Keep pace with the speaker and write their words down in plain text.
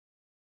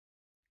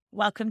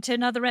Welcome to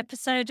another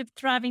episode of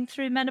Thriving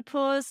Through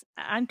Menopause.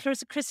 I'm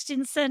Clarissa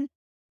Christensen,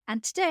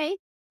 and today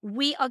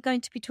we are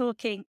going to be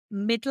talking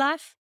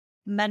midlife,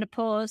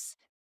 menopause,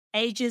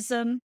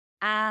 ageism,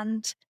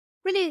 and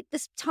really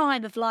this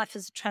time of life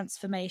as a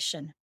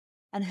transformation.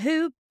 And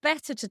who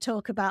better to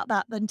talk about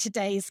that than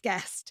today's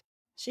guest?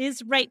 She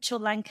is Rachel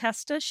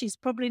Lancaster. She's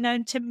probably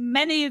known to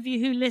many of you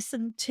who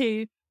listen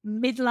to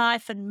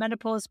midlife and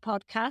menopause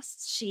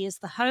podcasts. She is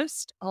the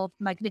host of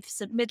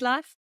Magnificent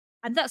Midlife,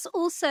 and that's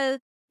also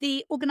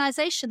the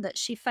organization that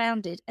she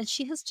founded, and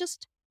she has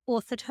just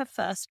authored her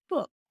first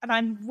book, and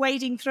I'm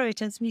wading through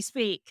it as we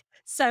speak.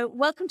 So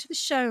welcome to the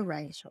show,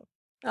 Rachel.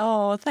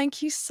 Oh,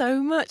 thank you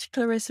so much,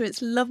 Clarissa.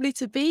 It's lovely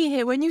to be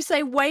here. When you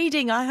say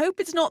wading, I hope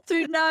it's not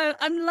through... No,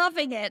 I'm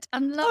loving it.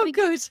 I'm Oh, loving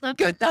good. it.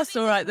 Good. That's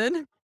all right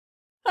then.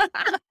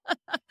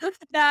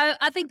 No,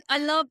 I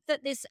love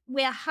that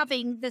we're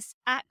having this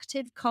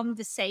active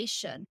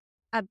conversation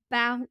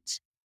about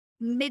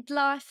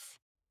midlife,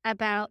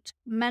 about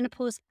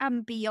menopause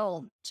and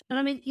beyond. And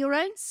I mean, your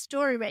own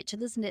story,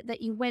 Rachel, isn't it,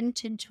 that you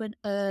went into an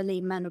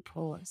early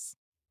menopause?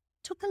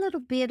 Talk a little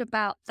bit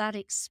about that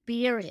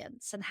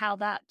experience and how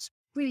that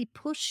really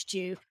pushed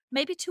you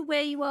maybe to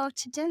where you are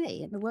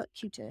today and the work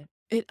you do.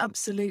 It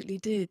absolutely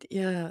did,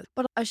 yeah.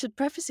 But I should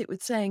preface it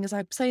with saying, as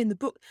I say in the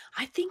book,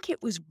 I think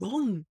it was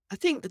wrong. I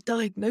think the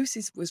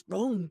diagnosis was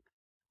wrong.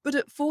 But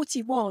at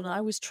 41,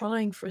 I was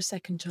trying for a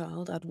second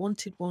child. I'd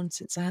wanted one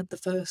since I had the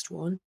first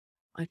one.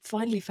 I'd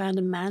finally found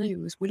a man who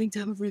was willing to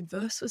have a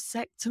reverse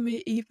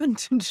vasectomy even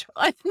to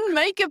try and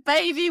make a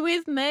baby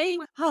with me.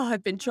 Oh,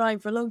 I'd been trying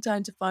for a long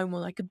time to find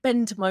one I could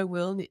bend to my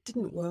will, and it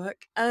didn't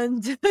work.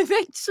 And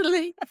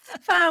eventually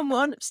found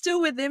one.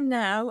 Still with him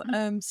now,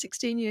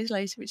 16 years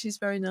later, which is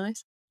very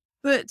nice.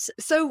 But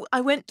so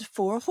I went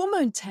for a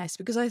hormone test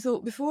because I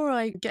thought before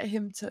I get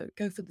him to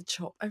go for the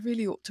chop, I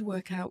really ought to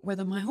work out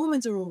whether my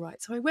hormones are all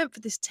right. So I went for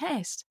this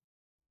test.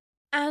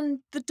 And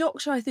the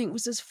doctor, I think,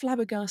 was as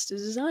flabbergasted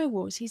as I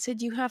was. He said,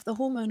 "You have the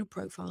hormonal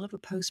profile of a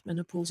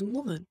postmenopausal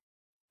woman."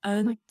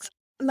 And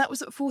that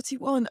was at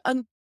 41.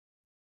 And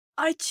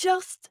I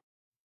just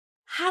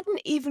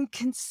hadn't even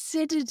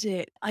considered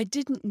it. I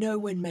didn't know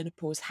when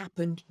menopause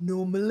happened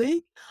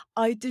normally.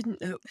 I didn't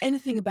know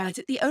anything about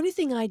it. The only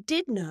thing I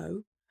did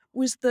know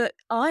was that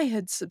I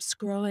had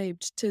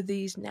subscribed to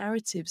these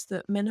narratives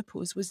that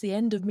menopause was the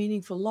end of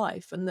meaningful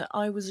life and that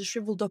I was a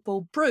shriveled up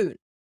old prune.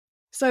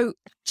 So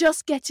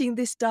just getting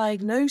this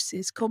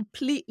diagnosis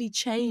completely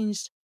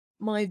changed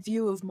my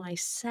view of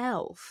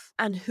myself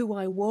and who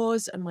I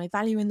was and my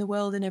value in the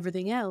world and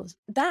everything else.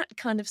 That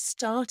kind of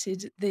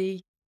started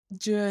the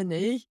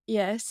journey,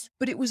 yes.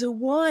 But it was a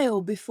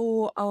while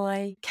before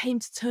I came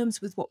to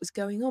terms with what was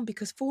going on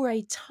because for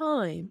a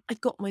time I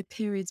got my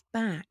periods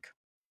back.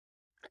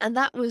 And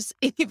that was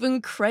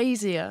even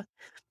crazier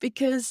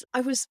because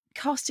I was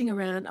casting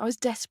around. I was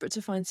desperate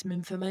to find some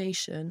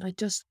information. I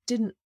just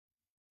didn't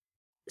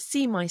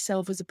see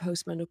myself as a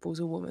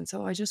postmenopausal woman.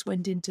 So I just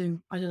went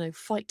into, I don't know,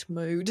 fight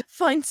mode,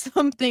 find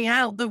something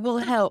out that will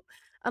help.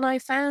 And I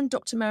found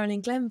Dr.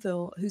 Marilyn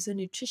Glenville, who's a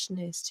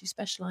nutritionist who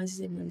specializes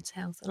in women's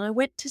health. And I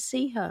went to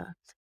see her.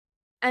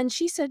 And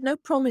she said, no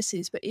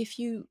promises, but if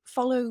you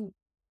follow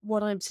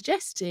what I'm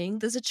suggesting,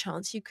 there's a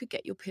chance you could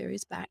get your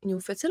periods back and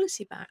your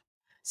fertility back.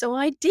 So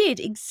I did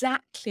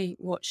exactly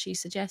what she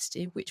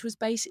suggested, which was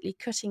basically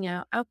cutting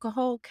out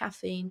alcohol,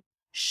 caffeine,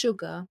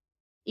 sugar,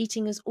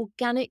 eating as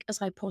organic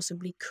as I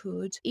possibly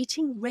could,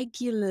 eating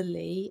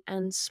regularly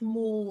and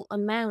small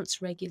amounts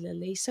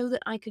regularly so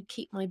that I could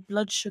keep my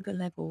blood sugar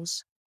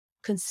levels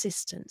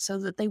consistent, so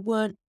that they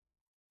weren't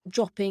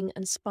dropping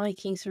and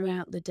spiking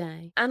throughout the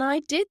day. And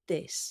I did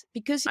this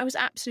because I was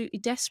absolutely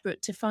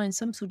desperate to find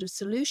some sort of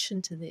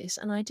solution to this.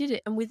 And I did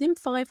it. And within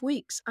 5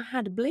 weeks, I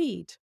had a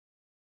bleed.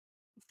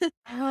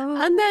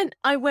 And then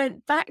I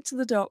went back to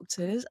the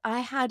doctors. I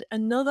had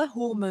another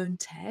hormone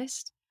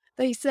test.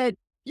 They said,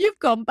 "You've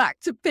gone back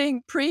to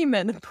being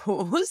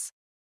premenopause."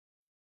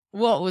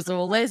 What was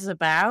all this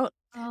about?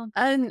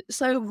 And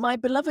so my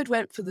beloved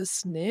went for the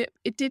snip.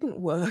 It didn't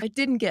work. I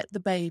didn't get the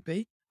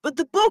baby. But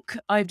the book,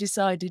 I've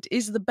decided,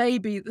 is the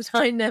baby that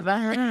I never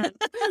had.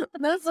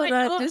 That's what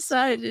I've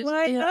decided.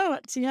 Why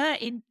not? Yeah,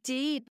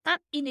 indeed.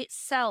 That in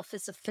itself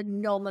is a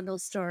phenomenal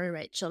story,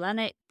 Rachel. And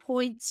it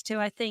points to,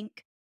 I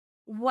think,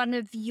 one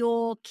of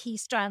your key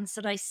strands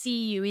that I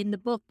see you in the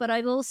book, but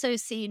I've also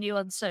seen you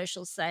on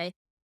social say,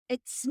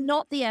 it's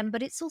not the end,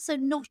 but it's also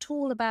not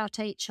all about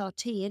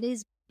HRT. It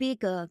is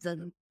bigger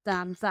than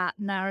that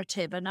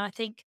narrative. And I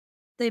think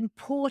the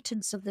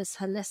importance of this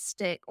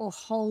holistic or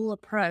whole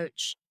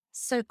approach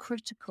so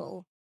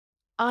critical.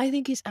 I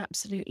think it's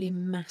absolutely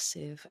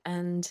massive.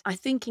 And I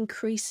think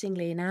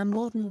increasingly in our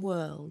modern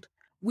world,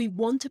 we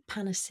want a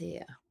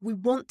panacea. We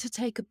want to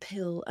take a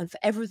pill and for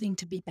everything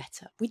to be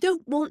better. We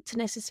don't want to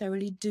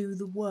necessarily do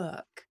the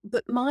work.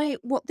 But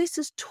what this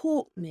has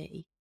taught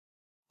me,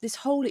 this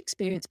whole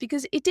experience,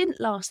 because it didn't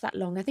last that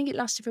long. I think it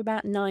lasted for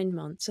about 9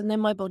 months. And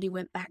then my body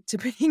went back to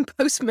being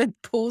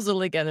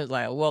postmenopausal again. I was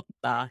like, what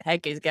the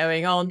heck is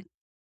going on?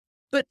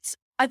 But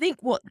I think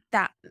what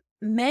that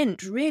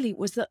meant really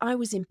was that I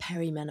was in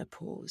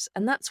perimenopause.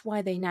 And that's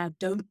why they now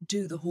don't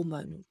do the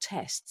hormonal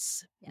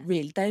tests. Yeah.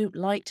 Really, they don't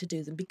like to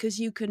do them because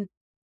you can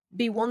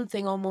be one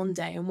thing on one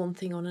day and one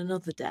thing on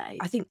another day.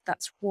 I think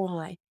that's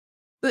why.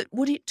 But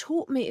what it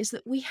taught me is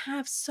that we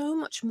have so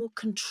much more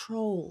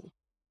control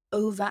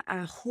over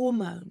our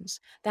hormones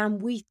than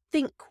we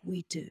think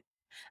we do.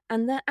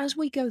 And that as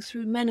we go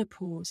through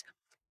menopause,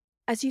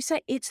 as you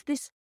say,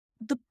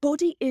 the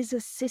body is a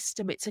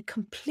system, it's a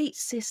complete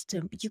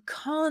system. You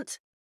can't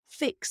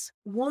fix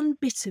one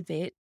bit of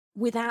it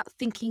without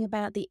thinking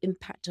about the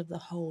impact of the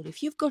whole.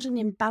 If you've got an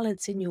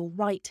imbalance in your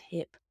right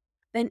hip,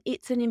 then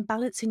it's an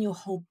imbalance in your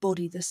whole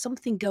body. There's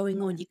something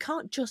going on. You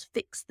can't just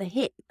fix the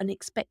hip and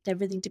expect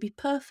everything to be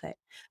perfect,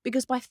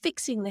 because by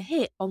fixing the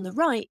hip on the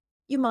right,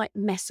 you might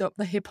mess up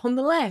the hip on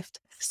the left.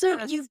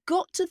 So you've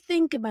got to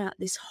think about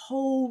this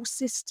whole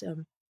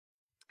system.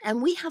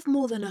 And we have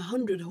more than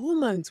 100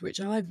 hormones, which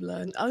I've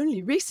learned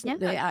only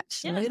recently,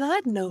 actually. And I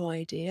had no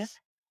idea.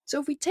 So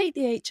if we take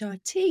the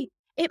HRT,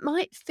 it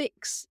might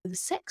fix the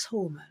sex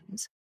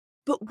hormones,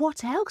 but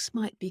what else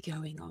might be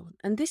going on?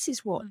 And this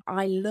is what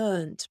I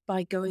learned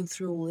by going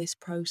through all this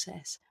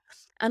process.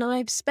 And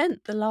I've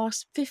spent the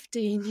last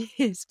 15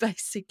 years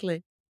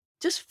basically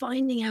just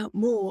finding out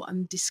more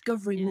and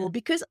discovering more,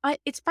 because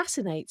it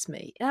fascinates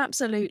me.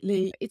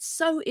 Absolutely. It's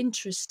so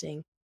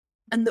interesting.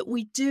 And that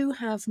we do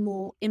have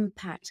more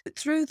impact.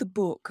 Through the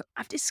book,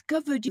 I've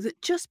discovered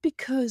that just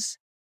because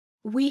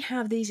we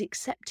have these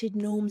accepted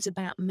norms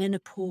about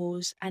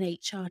menopause and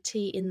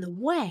HRT in the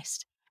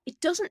West, it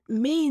doesn't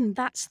mean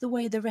that's the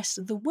way the rest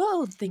of the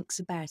world thinks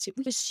about it.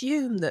 We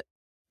assume that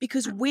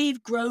because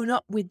we've grown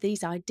up with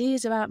these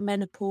ideas about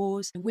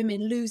menopause,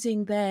 women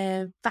losing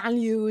their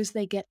value as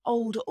they get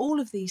older, all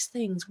of these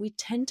things, we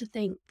tend to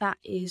think that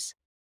it's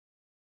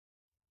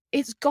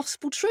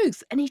gospel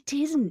truth, and it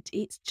isn't.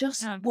 It's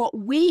just what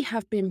we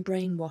have been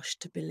brainwashed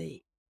to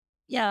believe.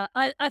 Yeah,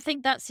 I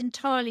think that's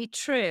entirely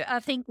true. I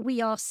think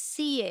we are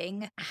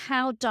seeing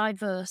how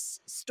diverse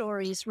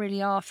stories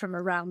really are from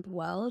around the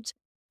world,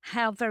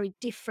 how very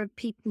different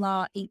people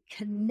are in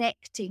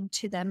connecting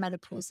to their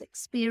menopause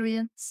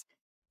experience.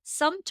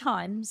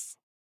 Sometimes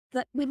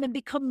that women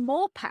become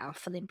more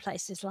powerful in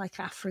places like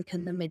Africa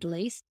and the Middle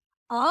East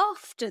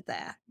after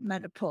their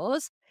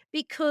menopause,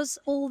 because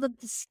all of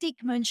the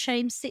stigma and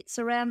shame sits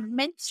around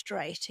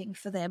menstruating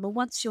for them. And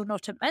once you're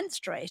not a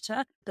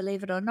menstruator,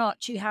 believe it or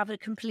not, you have a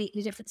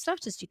completely different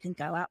status. You can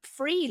go out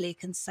freely, you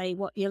can say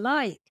what you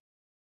like.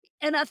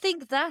 And I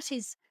think that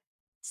is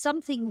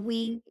something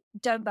we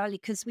don't value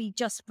because we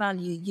just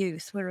value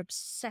youth. We're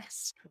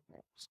obsessed with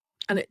it.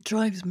 And it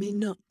drives me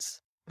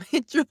nuts.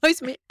 It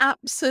drives me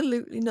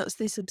absolutely nuts,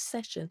 this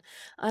obsession.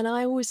 And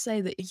I always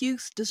say that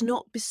youth does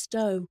not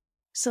bestow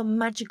some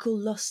magical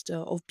luster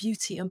of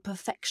beauty and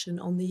perfection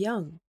on the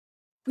young.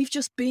 We've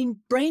just been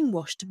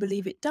brainwashed to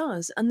believe it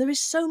does. And there is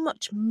so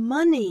much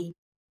money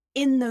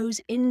in those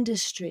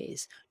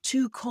industries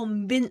to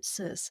convince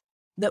us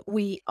that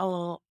we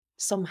are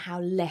somehow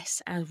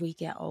less as we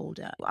get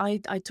older. I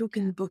talk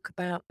in the book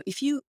about,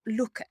 if you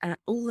look at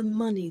all the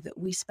money that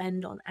we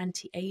spend on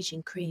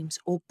anti-aging creams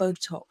or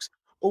Botox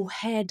or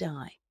hair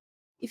dye,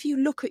 if you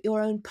look at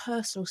your own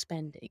personal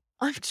spending,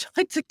 I've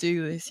tried to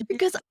do this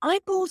because I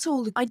bought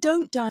I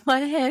don't dye, my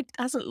hair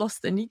hasn't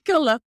lost any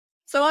colour.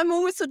 So I'm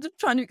always sort of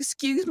trying to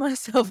excuse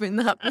myself in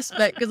that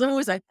respect, because I'm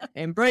always like,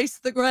 embrace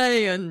the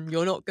grey and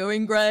you're not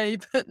going grey,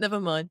 but never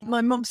mind.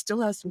 My mum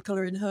still has some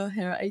colour in her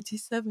hair at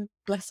 87,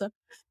 bless her.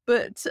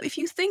 But if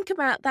you think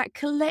about that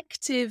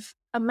collective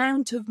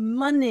amount of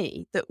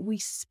money that we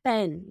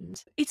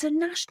spend, it's a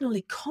national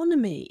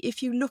economy.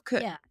 If you look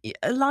at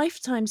a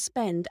lifetime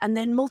spend and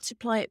then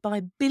multiply it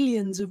by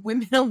billions of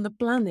women on the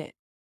planet.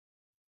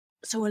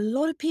 So a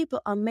lot of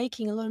people are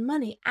making a lot of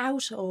money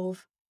out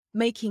of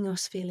making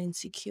us feel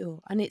insecure.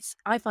 And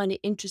I find it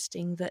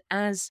interesting that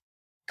as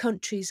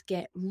countries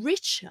get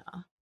richer,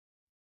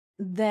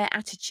 their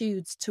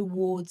attitudes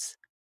towards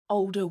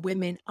older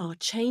women are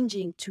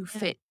changing to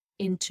fit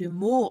into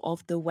more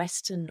of the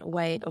Western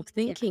way of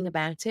thinking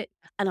about it.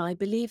 And I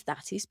believe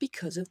that is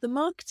because of the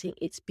marketing.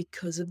 It's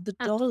because of the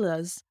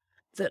dollars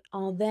that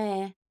are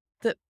there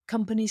that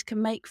companies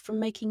can make from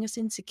making us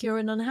insecure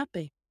and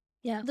unhappy.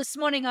 Yeah. This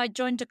morning I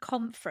joined a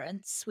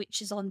conference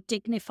which is on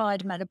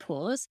dignified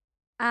menopause.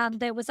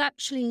 And there was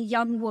actually a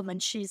young woman,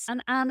 she's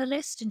an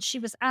analyst, and she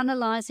was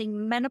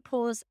analyzing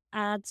menopause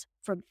ads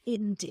from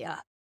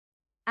India.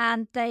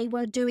 And they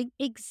were doing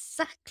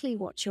exactly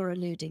what you're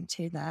alluding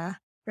to there,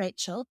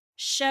 Rachel,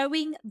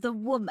 showing the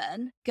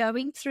woman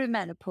going through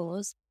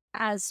menopause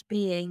as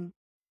being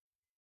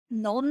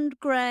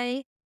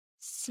non-grey,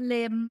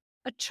 slim,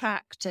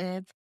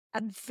 attractive,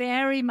 and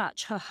very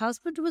much her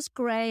husband was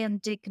grey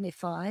and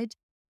dignified.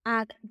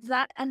 And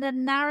a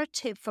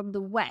narrative from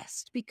the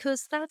West,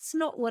 because that's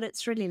not what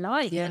it's really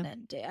like in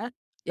India.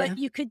 But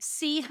you could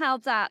see how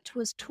that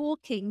was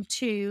talking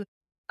to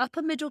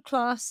upper middle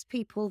class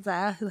people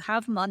there who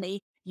have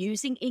money,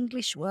 using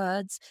English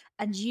words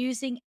and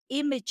using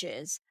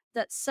images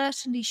that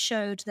certainly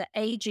showed that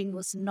aging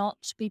was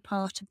not to be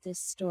part of this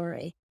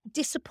story.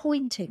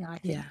 Disappointing, I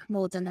think,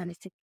 more than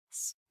anything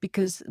else.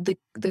 Because the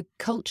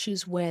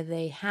cultures where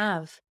they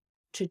have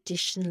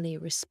traditionally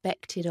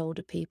respected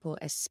older people,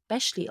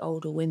 especially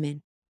older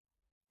women,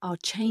 are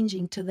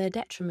changing to their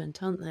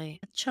detriment, aren't they?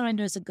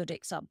 China is a good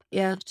example of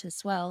that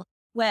as well,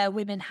 where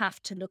women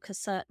have to look a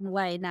certain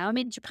way now. I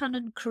mean, Japan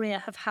and Korea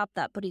have had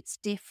that, but it's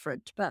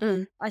different. But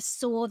I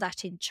saw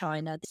that in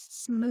China, the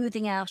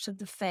smoothing out of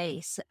the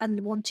face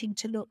and wanting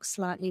to look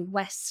slightly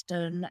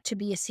Western to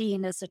be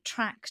seen as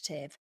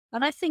attractive.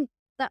 And I think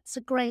that's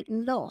a great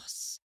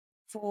loss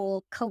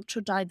for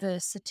cultural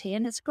diversity.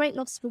 And it's a great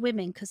loss for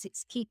women because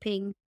it's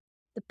keeping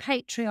the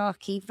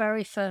patriarchy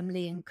very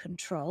firmly in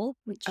control,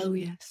 which Oh,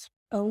 yes.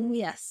 Oh,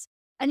 yes.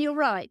 And you're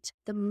right.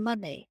 The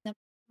money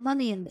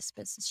in this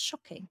business is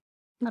shocking.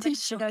 It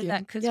is I know shocking.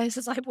 that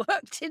because I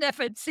worked in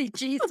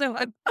FMCG, so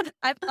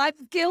I'm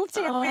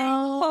guilty of being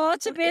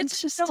part of it.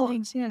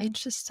 Interesting. Yeah.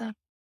 Interesting.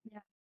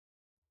 Yeah.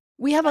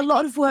 We have a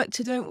lot of work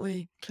to, don't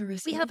we,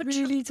 Clarissa? We have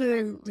really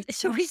do.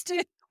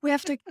 We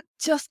have to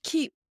just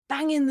keep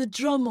banging the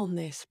drum on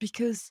this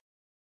because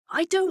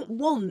I don't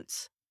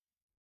want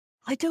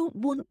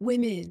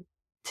women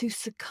to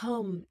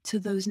succumb to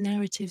those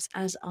narratives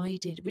as I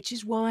did, which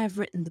is why I've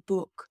written the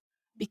book.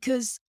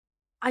 Because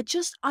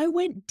I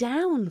went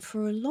down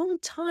for a long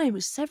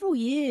time, several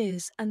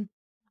years, and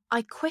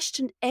I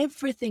questioned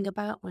everything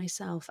about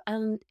myself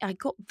and I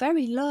got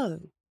very low.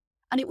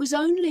 And it was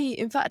only,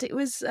 in fact, it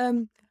was,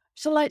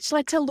 shall I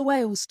tell the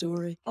whale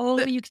story? Oh,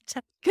 you can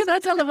tell. Can I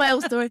tell the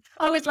whale story?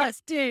 I always like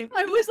to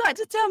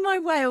to tell my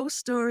whale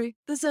story.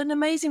 There's an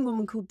amazing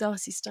woman called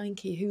Darcy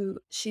Steinke who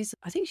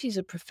I think she's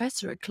a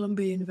professor at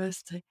Columbia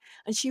University.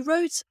 And she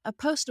wrote a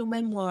personal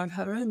memoir of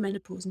her own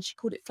menopause and she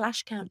called it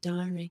Flash Count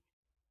Diary.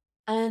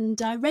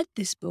 And I read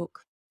this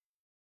book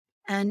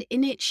and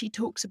in it she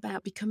talks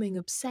about becoming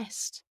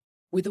obsessed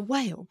with a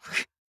whale.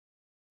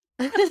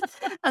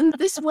 And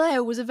this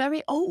whale was a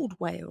very old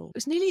whale. It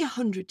was nearly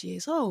 100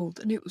 years old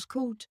and it was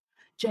called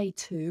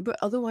J2, but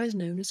otherwise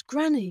known as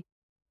Granny.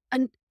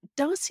 And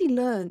Darcy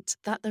learnt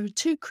that there are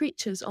two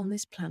creatures on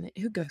this planet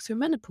who go through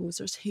menopause.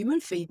 There's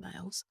human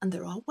females and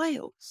there are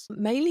whales,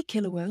 mainly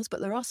killer whales, but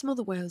there are some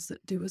other whales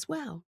that do as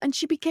well. And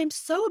she became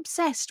so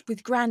obsessed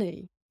with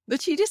Granny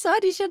that she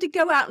decided she had to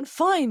go out and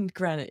find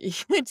Granny.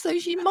 And so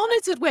she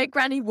monitored where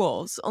Granny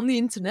was on the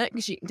internet,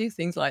 because she can do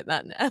things like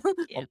that now, on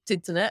the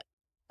internet.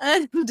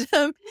 And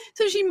so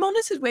she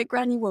monitored where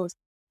Granny was.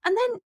 And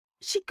then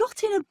she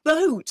got in a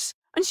boat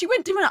and she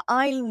went to an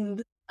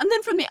island. And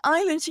then from the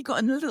island, she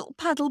got in a little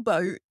paddle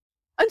boat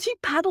and she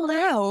paddled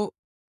out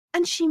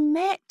and she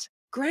met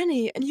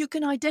Granny. And you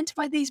can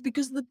identify these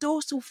because of the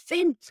dorsal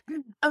fin.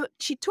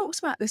 She talks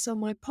about this on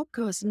my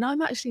podcast and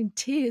I'm actually in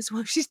tears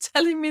while she's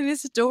telling me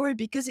this story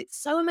because it's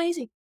so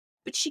amazing.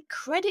 But she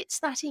credits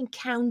that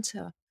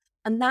encounter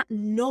and that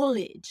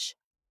knowledge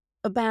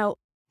about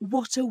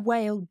what a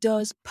whale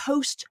does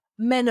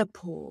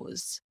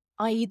post-menopause,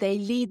 i.e. they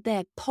lead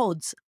their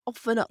pods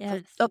often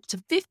up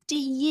to 50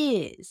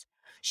 years.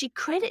 She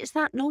credits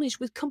that knowledge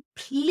with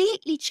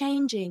completely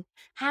changing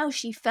how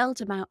she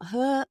felt about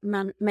her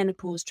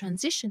menopause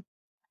transition.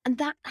 And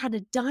that had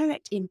a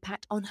direct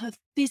impact on her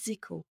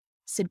physical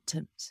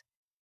symptoms.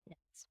 Yes.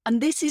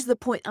 And this is the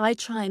point I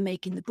try and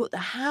make in the book, that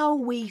how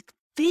we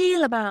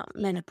feel about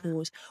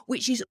menopause,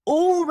 which is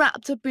all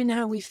wrapped up in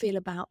how we feel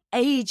about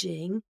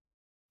aging,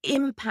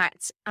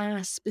 impacts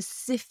our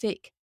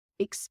specific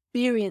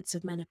experience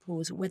of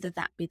menopause, whether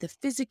that be the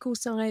physical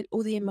side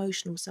or the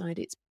emotional side.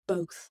 It's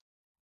both.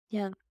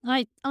 Yeah,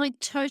 I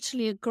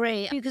totally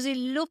agree, because you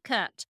look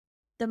at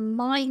the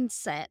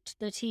mindset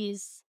that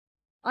is,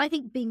 I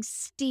think, being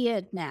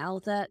steered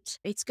now, that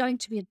it's going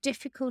to be a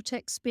difficult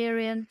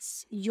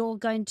experience. You're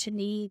going to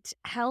need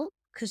help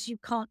because you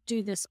can't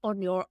do this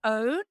on your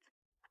own.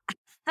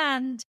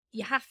 And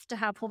you have to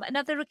have hormones.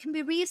 Now, there can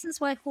be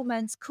reasons why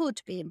hormones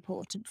could be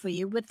important for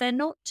you, but they're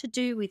not to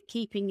do with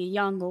keeping you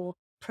young or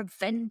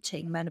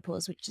preventing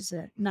menopause, which is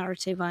a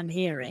narrative I'm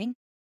hearing.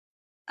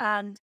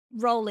 And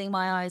rolling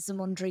my eyes and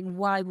wondering,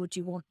 why would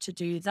you want to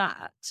do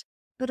that?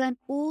 But I'm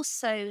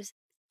also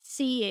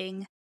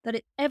seeing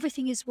that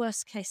everything is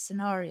worst case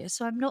scenario.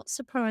 So I'm not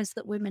surprised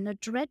that women are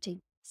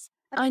dreading this.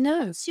 I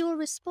know. What's your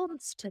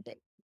response to this?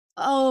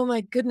 Oh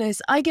my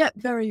goodness. I get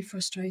very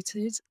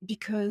frustrated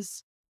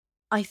because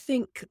I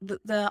think that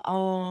there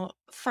are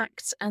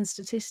facts and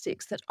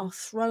statistics that are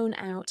thrown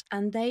out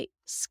and they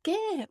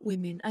scare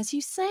women. As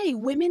you say,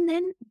 women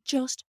then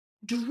just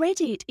dread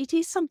it. It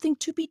is something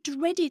to be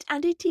dreaded,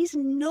 and it is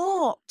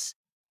not.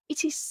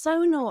 It is so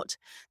not.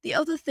 The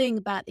other thing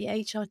about the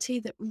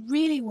HRT that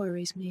really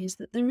worries me is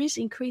that there is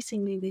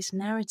increasingly this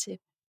narrative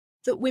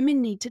that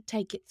women need to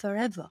take it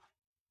forever.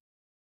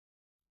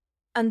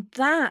 And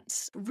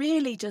that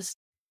really just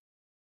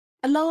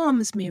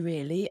alarms me,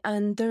 really.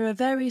 And there are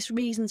various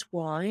reasons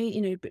why,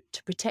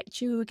 to protect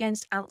you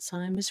against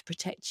Alzheimer's,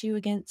 protect you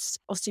against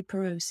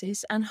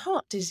osteoporosis and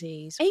heart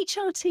disease.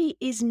 HRT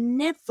is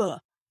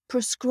never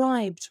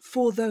prescribed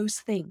for those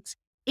things.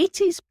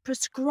 It is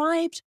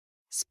prescribed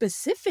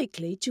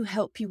specifically to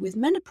help you with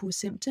menopause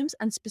symptoms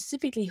and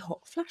specifically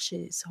hot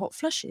flushes.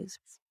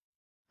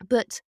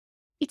 But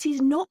it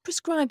is not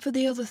prescribed for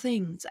the other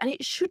things, and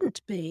it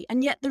shouldn't be.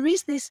 And yet there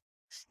is this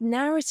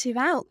narrative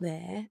out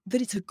there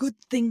that it's a good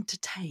thing to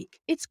take.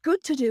 It's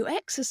good to do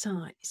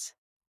exercise.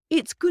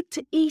 It's good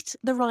to eat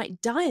the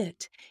right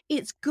diet.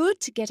 It's good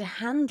to get a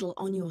handle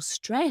on your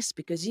stress,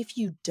 because if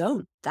you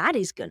don't, that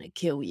is going to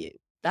kill you.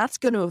 That's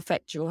going to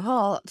affect your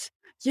heart,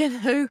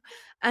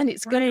 and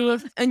it's going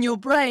to, and your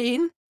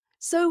brain.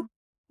 So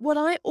what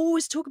I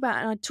always talk about,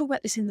 and I talk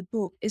about this in the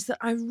book, is that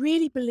I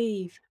really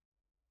believe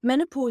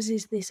menopause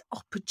is this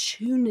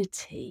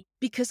opportunity,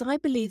 because I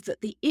believe that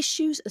the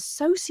issues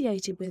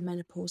associated with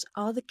menopause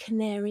are the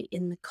canary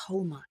in the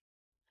coal mine.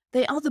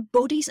 They are the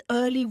body's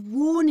early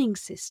warning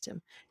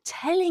system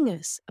telling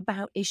us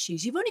about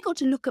issues. You've only got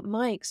to look at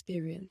my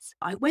experience.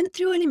 I went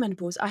through early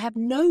menopause. I have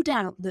no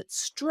doubt that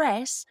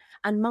stress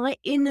and my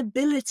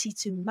inability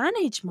to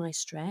manage my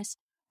stress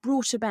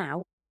brought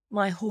about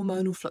my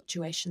hormonal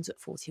fluctuations at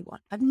 41.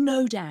 I have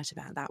no doubt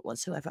about that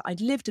whatsoever. I'd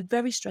lived a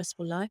very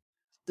stressful life.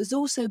 There's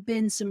also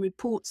been some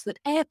reports that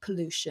air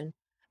pollution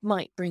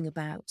might bring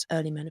about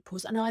early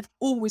menopause, and I've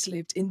always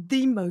lived in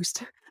the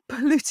most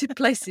polluted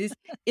places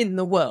in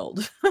the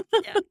world.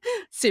 Yeah.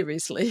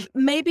 Seriously.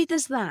 Maybe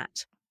there's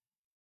that.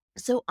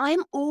 So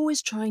I'm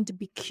always trying to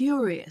be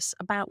curious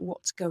about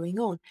what's going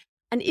on.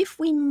 And if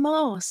we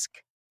mask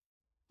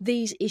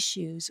these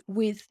issues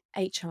with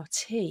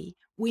HRT,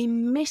 we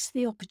miss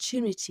the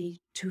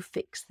opportunity to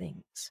fix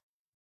things.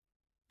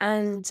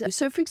 And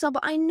so, for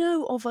example, I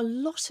know of a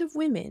lot of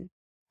women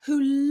who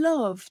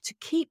love to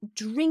keep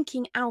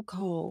drinking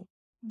alcohol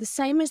the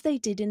same as they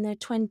did in their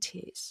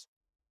 20s.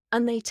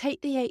 And they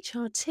take the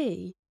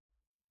HRT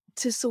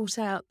to sort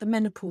out the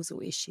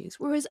menopausal issues.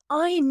 Whereas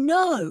I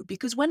know,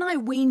 because when I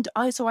weaned,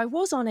 I was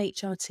on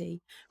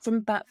HRT from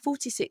about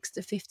 46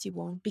 to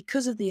 51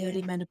 because of the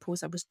early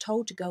menopause. I was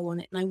told to go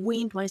on it, and I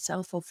weaned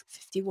myself off at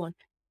 51.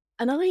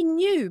 And I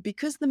knew,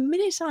 because the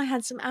minute I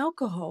had some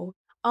alcohol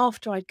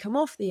after I'd come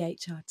off the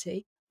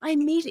HRT, I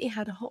immediately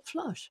had a hot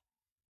flush.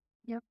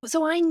 Yep.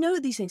 So I know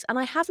these things, and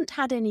I haven't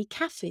had any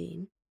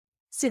caffeine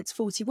since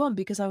 41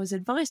 because I was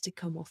advised to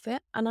come off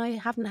it, and I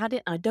haven't had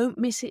it. I don't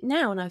miss it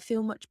now, and I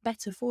feel much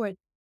better for it.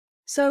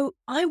 So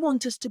I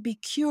want us to be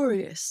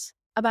curious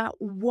about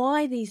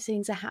why these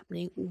things are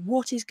happening,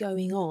 what is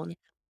going on,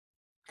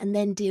 and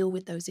then deal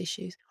with those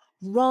issues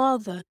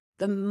rather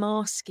than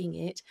masking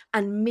it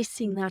and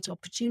missing that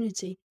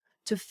opportunity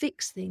to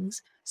fix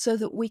things so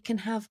that we can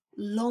have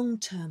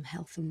long-term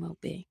health and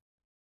well-being.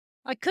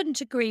 I couldn't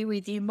agree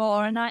with you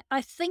more. And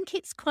I think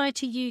it's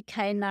quite a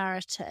UK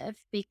narrative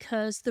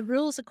because the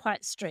rules are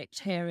quite strict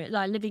here.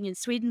 Like living in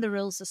Sweden, the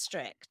rules are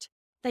strict.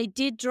 They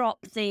did drop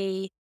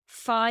the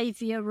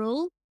 5-year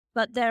rule,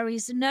 but there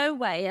is no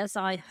way, as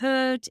I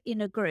heard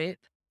in a group,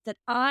 that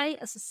I,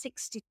 as a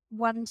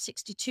 61,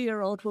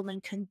 62-year-old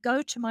woman, can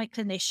go to my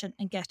clinician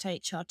and get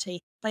HRT.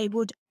 They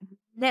would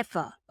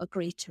never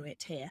agree to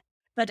it here.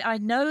 But I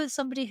know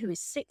somebody who is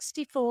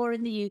 64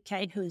 in the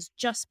UK who has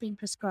just been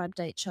prescribed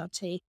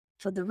HRT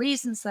for the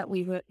reasons that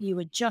you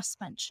were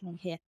just mentioning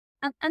here.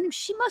 And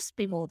she must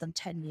be more than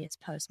 10 years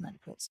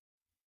postmenopause.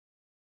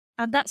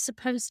 And that's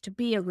supposed to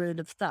be a rule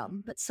of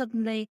thumb, but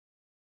suddenly,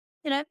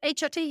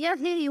 HRT, yeah,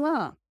 here you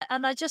are.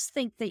 And I just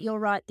think that you're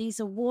right. These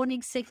are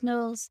warning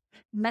signals,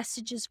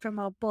 messages from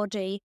our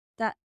body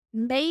that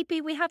maybe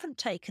we haven't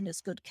taken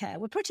as good care.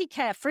 We're pretty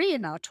carefree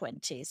in our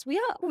 20s. We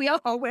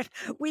are.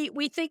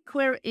 We think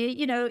we're,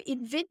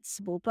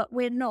 invincible, but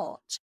we're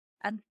not.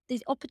 And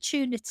the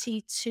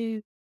opportunity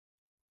to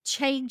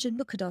change and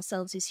look at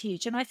ourselves is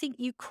huge. And I think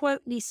you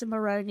quote Lisa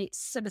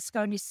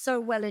Mosconi so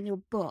well in your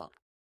book.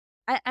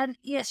 And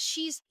yes,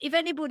 if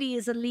anybody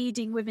is a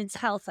leading women's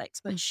health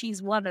expert,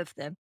 she's one of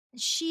them.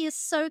 She is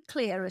so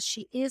clear, as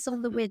she is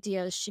on the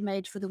videos she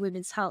made for the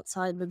Women's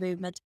Alzheimer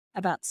movement,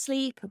 about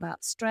sleep,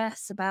 about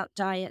stress, about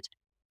diet.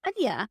 And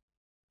yeah,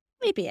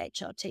 maybe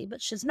HRT,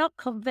 but she's not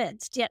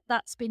convinced, yet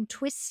that's been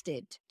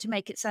twisted to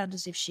make it sound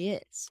as if she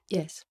is.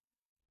 Yes.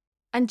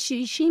 And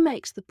she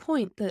makes the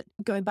point that,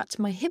 going back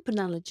to my hip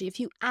analogy, if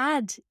you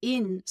add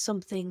in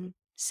something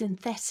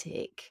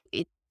synthetic,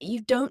 you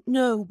don't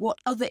know what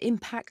other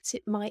impacts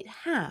it might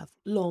have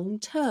long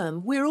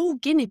term. We're all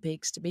guinea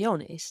pigs, to be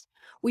honest.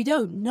 We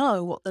don't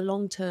know what the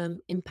long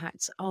term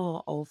impacts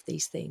are of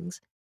these things.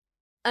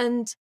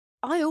 And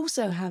I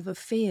also have a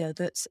fear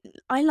that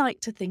I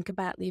like to think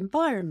about the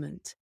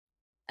environment.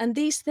 And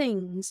these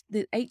things,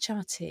 the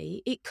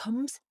HRT, it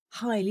comes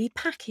highly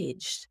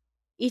packaged.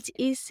 It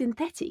is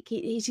synthetic.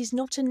 It is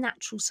not a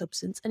natural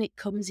substance, and it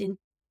comes in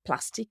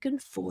plastic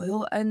and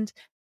foil. And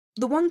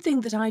the one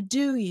thing that I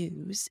do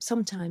use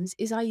sometimes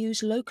is I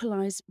use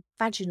localized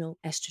vaginal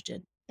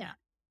estrogen. Yeah.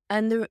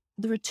 And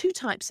there are 2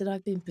 types that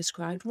I've been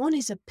prescribed. One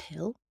is a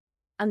pill,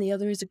 and the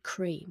other is a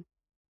cream.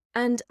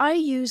 And I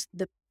used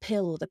the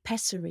pill, the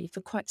pessary,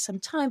 for quite some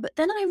time. But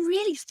then I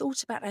really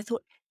thought about it. I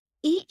thought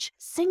each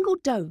single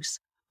dose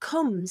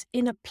comes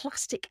in a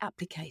plastic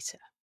applicator.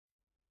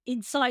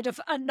 Inside of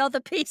another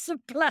piece of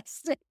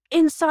plastic.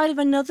 Inside of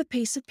another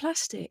piece of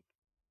plastic.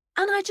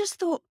 And I just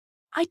thought,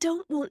 I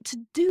don't want to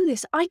do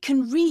this. I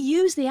can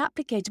reuse the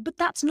applicator, but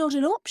that's not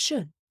an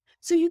option.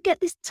 So you get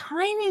this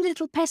tiny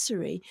little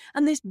pessary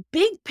and this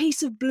big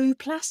piece of blue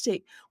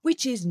plastic,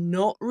 which is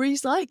not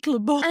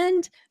recyclable.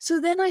 And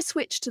so then I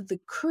switched to the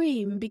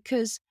cream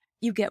because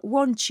you get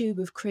one tube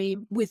of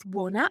cream with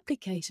one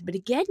applicator. But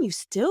again, you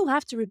still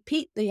have to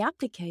repeat the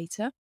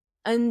applicator.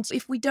 And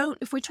if we're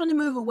trying to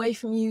move away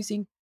from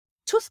using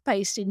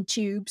toothpaste in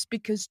tubes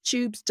because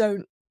tubes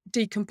don't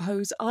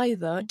decompose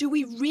either, do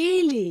we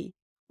really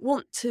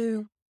want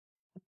to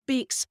be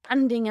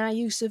expanding our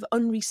use of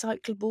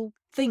unrecyclable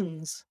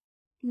things?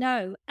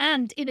 No.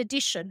 And in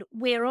addition,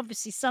 we're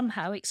obviously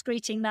somehow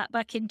excreting that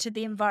back into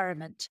the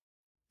environment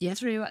Yes.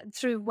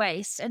 through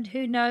waste. And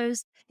who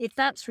knows if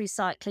that's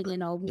recycling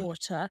in our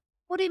water?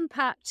 What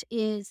impact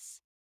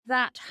is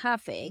that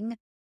having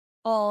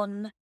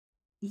on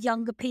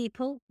younger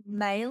people,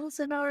 males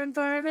in our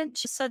environment?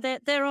 So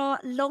there are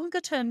longer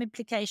term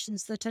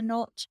implications that are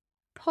not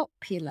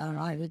popular,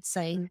 I would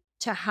say,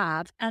 to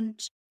have.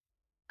 And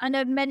I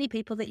know many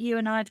people that you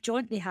and I have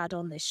jointly had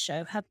on this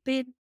show have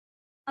been,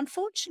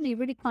 unfortunately,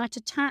 really quite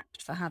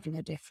attacked for having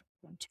a different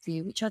point of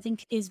view, which I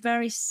think is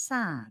very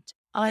sad.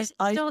 I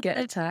Still- get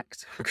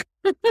attacked.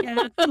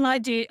 Yeah, I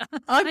do.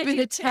 I've I been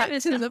do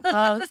attacked too. in the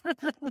past.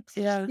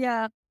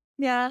 Yeah.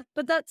 Yeah.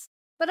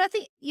 But I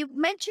think you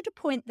mentioned a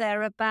point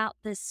there about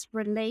this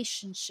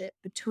relationship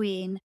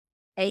between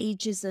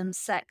ageism,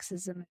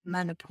 sexism, and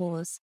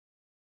menopause.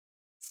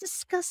 Let's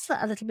discuss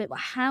that a little bit.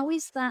 How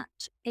is that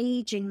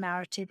aging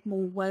narrative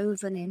more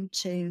woven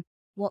into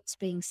what's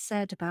being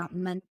said about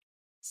men?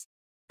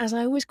 As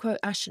I always quote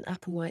Ashton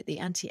Applewhite, the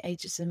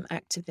anti-ageism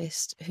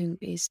activist, who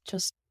is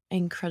just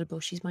incredible.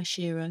 She's my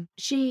shiro.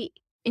 She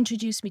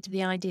introduced me to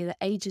the idea that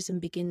ageism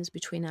begins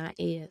between our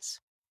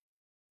ears.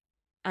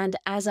 And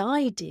as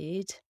I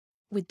did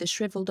with the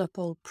shriveled up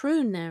old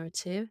prune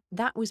narrative,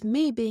 that was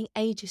me being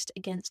ageist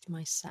against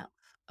myself.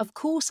 Of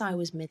course, I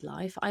was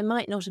midlife. I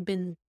might not have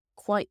been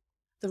quite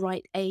the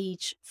right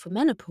age for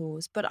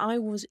menopause, but I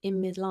was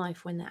in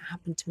midlife when that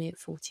happened to me at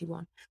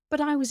 41. But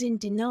I was in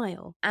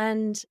denial.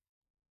 And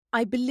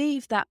I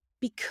believe that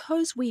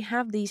because we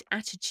have these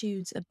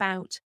attitudes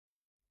about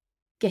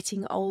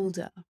getting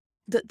older,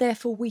 that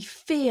therefore we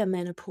fear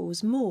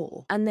menopause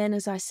more. And then,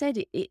 as I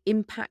said, it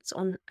impacts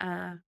on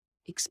our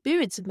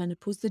experience of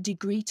menopause, the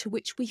degree to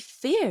which we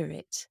fear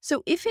it.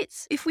 So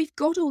if we've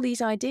got all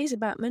these ideas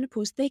about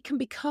menopause, they can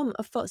become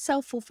a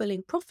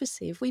self-fulfilling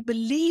prophecy. If we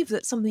believe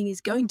that something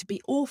is going to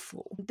be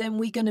awful, then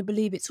we're going to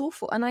believe it's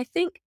awful. And I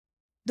think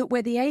that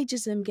where the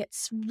ageism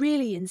gets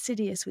really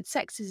insidious with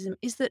sexism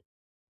is that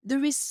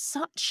there is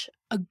such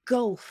a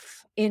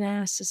gulf in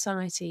our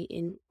society,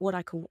 in what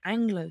I call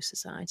Anglo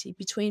society,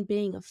 between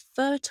being a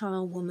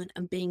fertile woman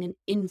and being an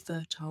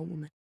infertile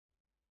woman.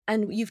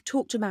 And you've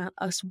talked about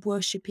us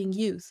worshipping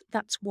youth.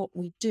 That's what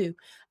we do.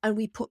 And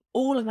we put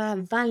all of our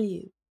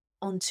value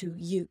onto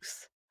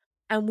youth.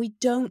 And we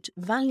don't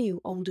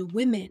value older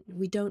women.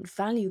 We don't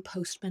value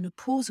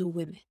postmenopausal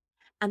women.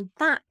 And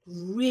that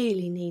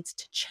really needs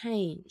to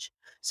change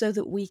so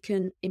that we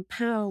can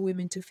empower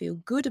women to feel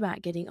good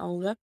about getting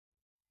older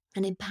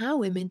and empower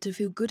women to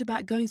feel good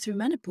about going through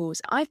menopause.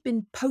 I've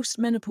been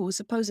post-menopause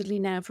supposedly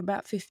now for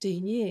about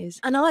 15 years,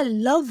 and I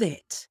love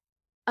it.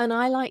 And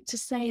I like to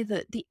say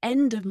that the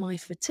end of my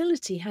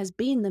fertility has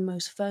been the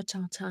most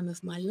fertile time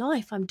of my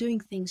life. I'm doing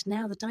things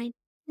now that I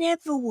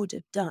never would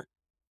have done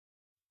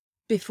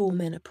before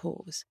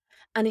menopause.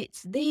 And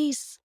it's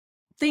these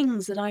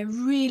things that I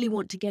really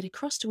want to get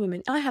across to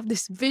women. I have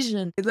this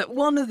vision that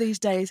one of these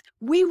days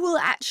we will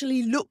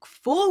actually look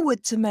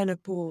forward to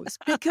menopause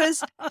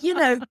because,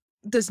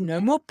 there's no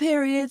more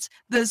periods,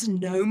 there's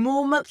no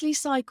more monthly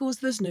cycles,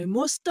 there's no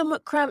more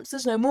stomach cramps,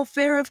 there's no more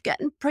fear of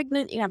getting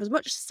pregnant. You can have as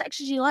much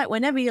sex as you like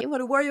whenever you want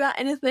to worry about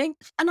anything.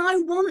 And I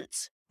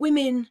want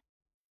women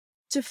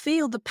to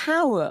feel the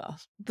power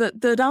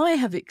that I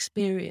have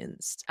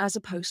experienced as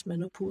a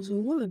postmenopausal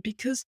woman,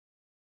 because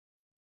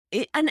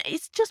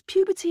it's just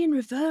puberty in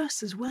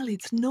reverse as well.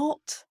 It's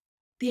not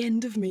the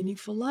end of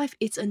meaningful life.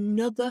 It's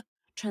another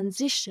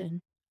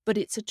transition, but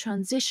it's a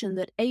transition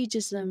that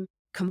ageism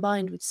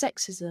combined with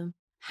sexism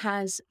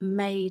has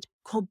made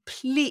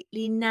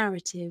completely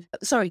negative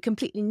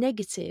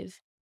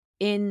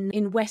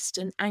in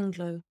Western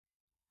Anglo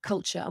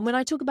culture. And when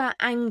I talk about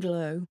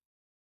Anglo,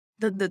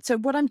 so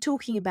what I'm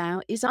talking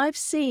about is I've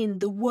seen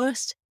the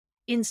worst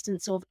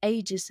instance of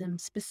ageism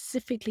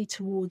specifically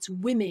towards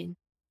women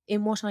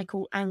in what I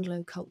call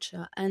Anglo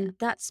culture. And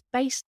that's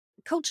based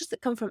cultures that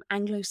come from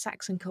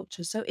Anglo-Saxon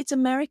culture. So it's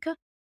America,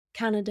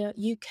 Canada,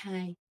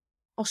 UK,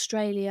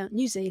 Australia,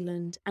 New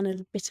Zealand, and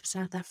a bit of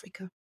South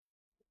Africa.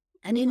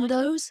 And in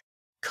those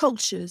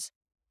cultures,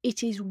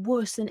 it is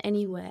worse than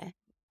anywhere.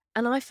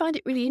 And I find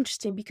it really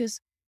interesting because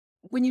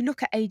when you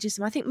look at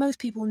ageism, I think most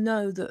people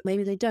know that,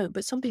 maybe they don't,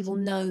 but some people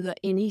know that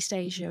in East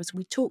Asia, as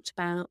we talked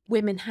about,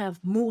 women have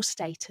more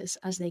status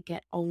as they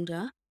get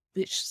older,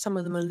 which some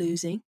of them are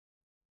losing.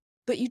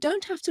 But you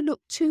don't have to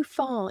look too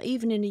far,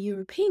 even in a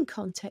European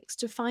context,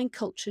 to find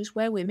cultures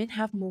where women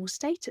have more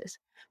status.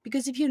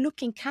 Because if you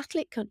look in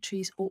Catholic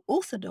countries or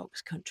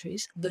Orthodox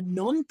countries, the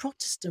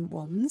non-Protestant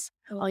ones,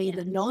 i.e.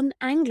 the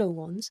non-Anglo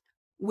ones,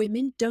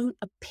 women don't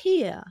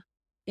appear,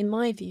 in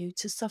my view,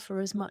 to suffer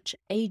as much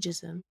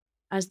ageism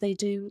as they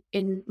do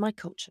in my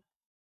culture.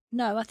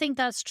 No, I think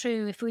that's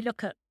true. If we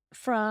look at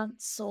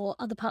France or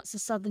other parts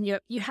of Southern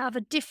Europe, you have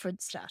a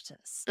different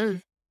status.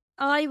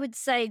 I would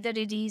say that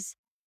it is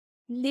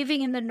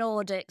living in the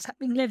Nordics,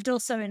 having lived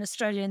also in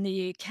Australia and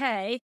the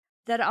UK,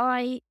 that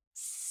I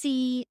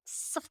see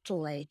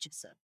subtle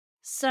ageism.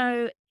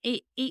 So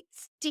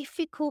it's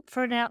difficult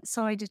for an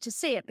outsider to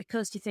see it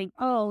because you think,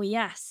 oh,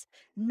 yes,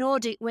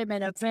 Nordic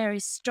women are very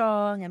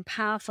strong and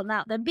powerful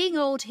now. Then being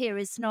old here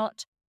is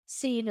not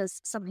seen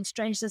as something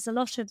strange. There's a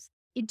lot of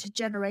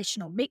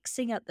intergenerational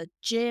mixing at the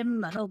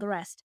gym and all the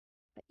rest.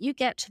 But you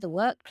get to the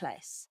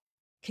workplace.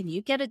 Can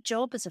you get a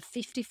job as a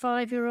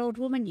 55-year-old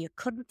woman? You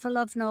couldn't for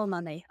love nor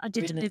money. I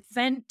did an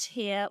event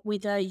here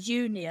with a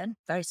union,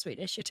 very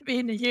Swedish to be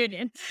in a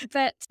union,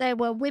 but there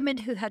were women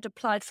who had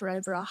applied for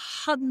over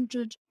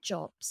 100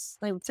 jobs.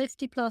 They were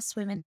 50 plus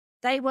women.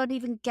 They weren't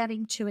even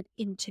getting to an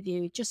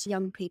interview, just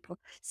young people.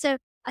 So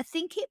I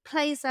think it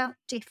plays out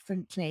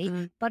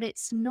differently, but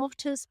it's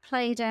not as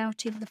played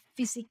out in the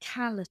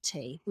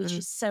physicality, which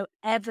is so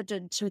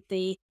evident with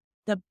the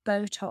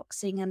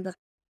Botoxing and the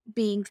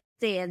being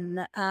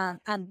thin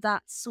and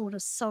that sort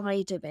of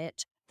side of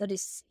it that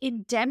is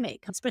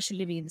endemic, especially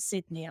living in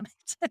Sydney. I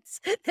mean,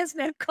 there's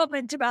no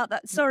comment about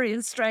that. Sorry,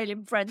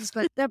 Australian friends,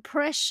 but the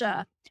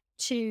pressure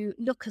to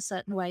look a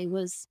certain way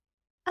was,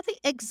 I think,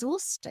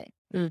 exhausting,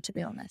 to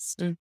be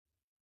honest.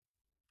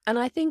 And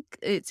I think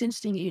it's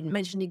interesting you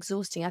mentioned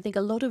exhausting. I think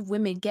a lot of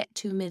women get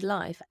to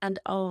midlife and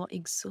are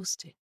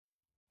exhausted.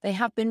 They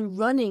have been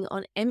running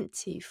on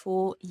empty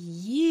for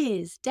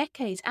years,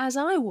 decades, as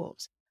I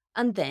was.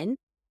 And then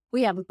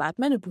we have a bad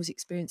menopause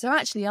experience. So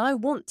actually, I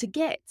want to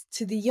get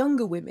to the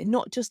younger women,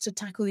 not just to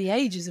tackle the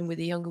ageism with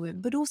the younger women,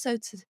 but also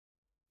to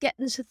get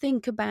them to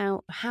think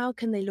about how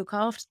can they look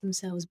after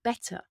themselves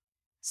better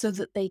so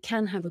that they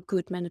can have a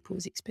good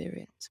menopause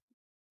experience.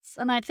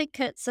 And I think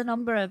it's a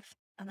number of,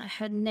 and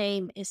her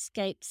name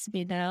escapes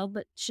me now,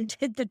 but she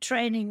did the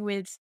training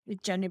with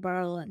Jenny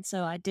Burrell, and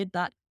so I did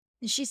that.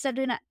 And she said,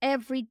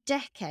 every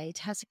decade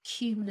has a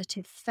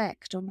cumulative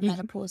effect on the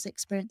menopause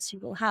experience you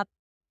will have.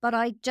 But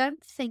I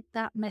don't think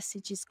that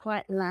message is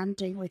quite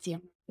landing with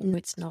you. No,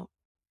 it's not.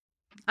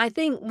 I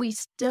think we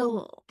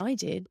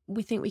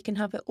think we can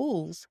have it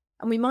all.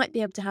 And we might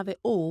be able to have it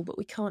all, but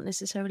we can't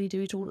necessarily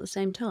do it all at the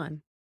same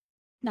time.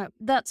 No,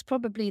 that's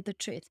probably the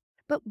truth.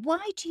 But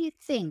why do you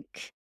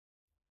think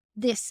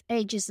this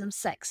ageism,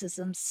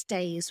 sexism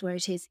stays where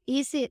it is?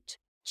 Is it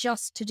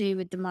just to do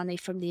with the money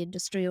from the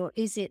industry, or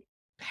is it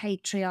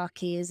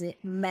patriarchy? Is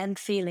it men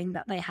feeling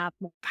that they have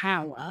more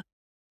power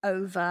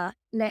over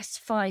less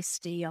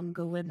feisty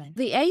younger women?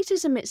 The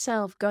ageism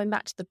itself, going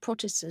back to the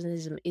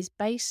Protestantism, is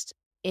based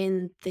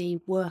in the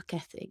work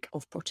ethic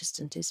of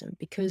Protestantism,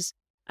 because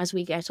as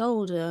we get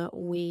older,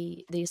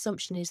 the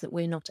assumption is that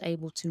we're not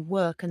able to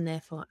work and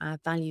therefore our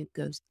value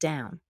goes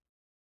down.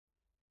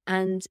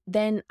 And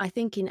then I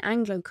think in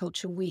Anglo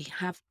culture, we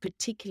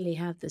particularly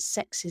have the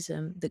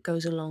sexism that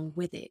goes along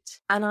with it.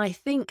 And I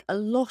think a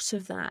lot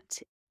of that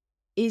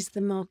is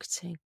the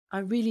marketing. I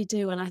really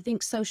do. And I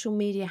think social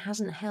media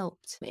hasn't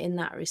helped in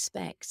that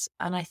respect.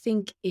 And I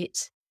think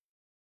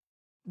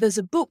there's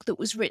a book that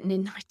was written in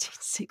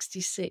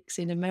 1966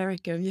 in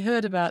America. Have you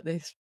heard about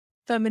this?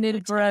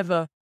 Feminine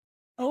Forever.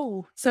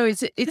 Oh, so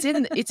it's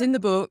in the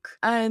book,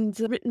 and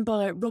written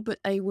by Robert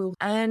A. Will,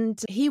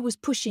 and he was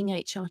pushing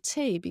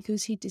HRT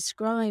because he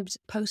described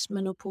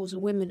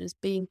postmenopausal women as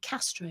being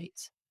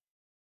castrates.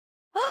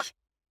 Oh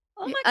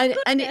my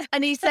goodness.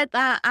 And he said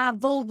that our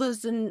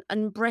vulvas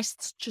and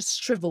breasts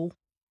just shrivel.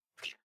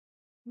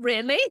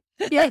 Really?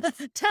 Yes.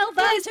 Tell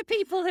that to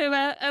people who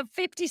are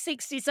 50,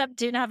 60,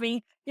 70 and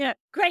having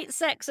great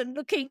sex and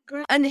looking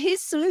great. And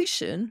his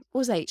solution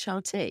was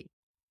HRT.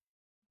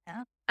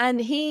 Yeah. And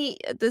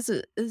there's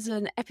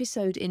an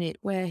episode in it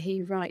where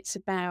he writes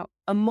about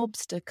a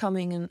mobster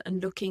coming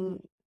and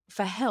looking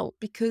for help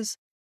because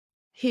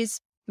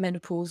his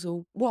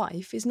menopausal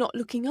wife is not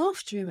looking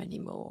after him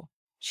anymore.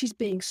 She's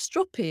being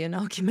stroppy and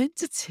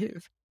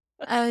argumentative.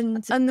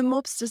 And the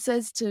mobster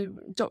says to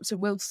Dr.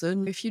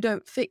 Wilson, if you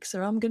don't fix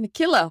her, I'm going to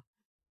kill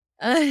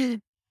her.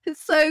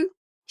 So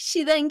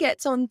she then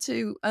gets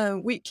onto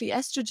weekly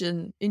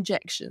estrogen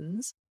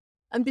injections.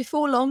 And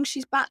before long,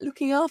 she's back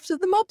looking after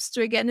the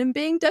mobster again and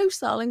being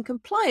docile and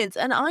compliant.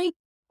 And I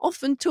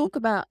often talk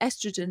about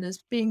estrogen as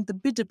being the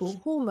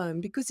biddable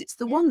hormone because it's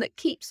the one that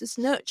keeps us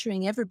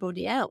nurturing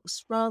everybody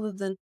else rather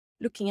than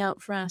looking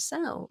out for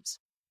ourselves.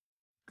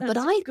 That's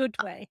a good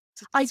way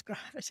to describe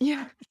it.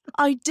 Yeah,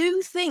 I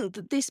do think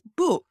that this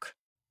book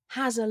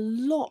has a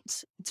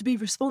lot to be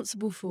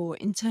responsible for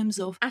in terms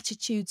of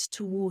attitudes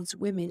towards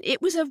women.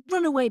 It was a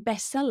runaway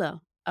bestseller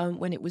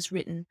when it was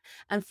written.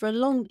 And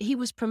he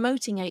was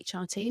promoting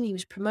HRT, and he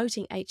was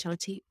promoting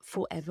HRT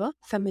forever,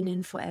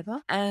 feminine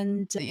forever.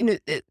 And,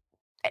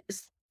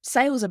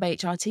 Sales of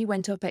HRT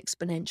went up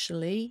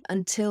exponentially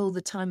until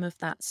the time of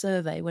that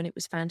survey when it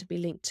was found to be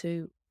linked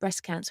to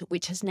breast cancer,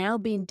 which has now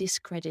been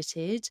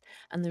discredited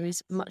and there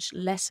is much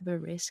less of a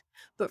risk.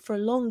 But for a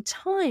long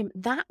time,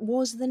 that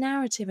was the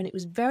narrative and it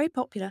was very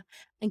popular.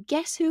 And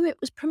guess who it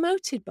was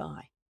promoted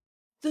by?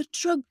 The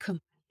drug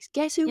companies.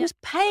 Guess who was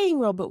paying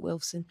Robert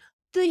Wilson?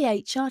 The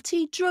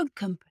HRT drug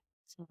company.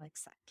 So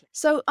exactly.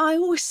 So I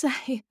always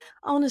say,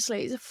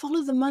 honestly, it's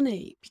follow the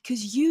money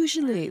because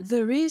usually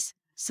there is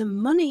some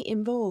money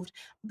involved.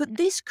 But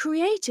this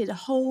created a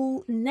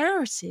whole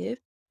narrative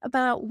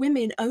about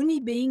women only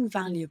being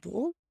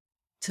valuable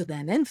to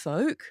their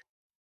menfolk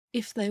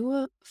if they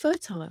were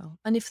fertile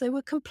and if they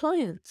were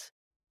compliant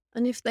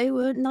and if they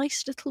were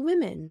nice little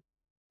women.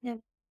 Yeah.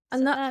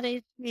 And so that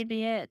is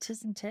really it,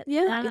 isn't it?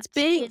 Yeah,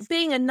 it's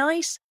being a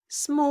nice,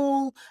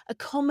 small,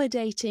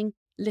 accommodating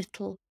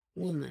little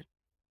woman.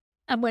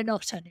 And we're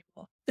not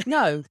anymore.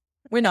 No,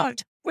 we're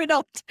not. We're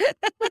not.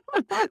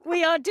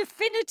 We are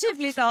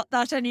definitively not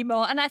that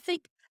anymore. And I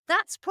think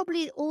that's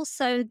probably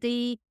also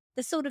the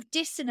sort of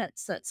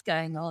dissonance that's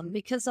going on,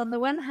 because on the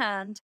one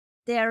hand,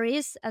 there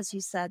is, as you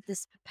said,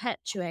 this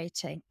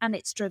perpetuating, and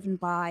it's driven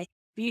by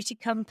beauty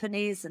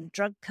companies and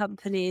drug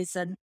companies,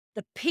 and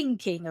the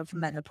pinking of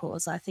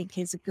menopause, I think,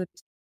 is a good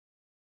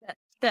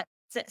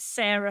that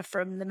Sarah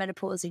from the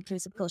Menopause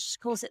Inclusive Course, she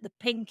calls it the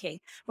pinking,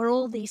 where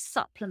all these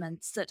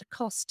supplements that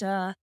cost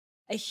her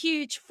a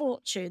huge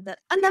fortune.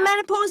 And the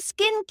menopause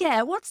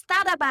skincare, what's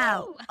that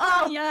about?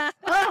 Yeah.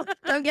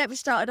 Don't get me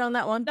started on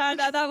that one. No,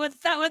 that one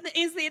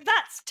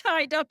that's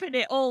tied up in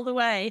it all the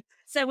way.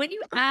 So when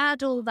you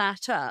add all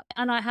that up,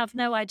 and I have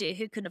no idea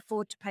who can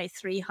afford to pay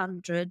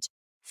 $300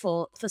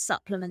 for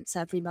supplements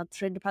every month,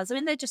 £300. I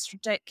mean, they're just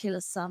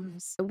ridiculous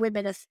sums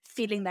women are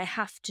feeling they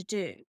have to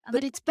do.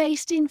 But it's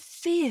based in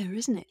fear,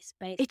 isn't it?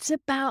 It's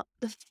about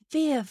the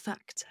fear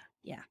factor.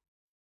 Yeah.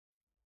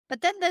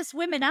 But then there's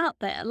women out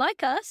there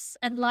like us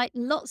and like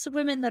lots of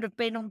women that have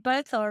been on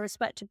both our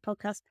respective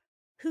podcasts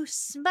who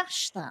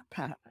smash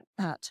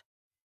that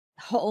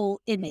whole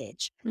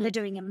image. They're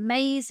doing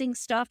amazing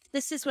stuff.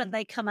 This is when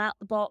they come out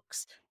the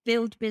box,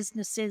 build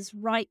businesses,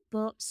 write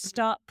books,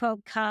 start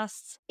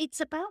podcasts. It's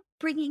about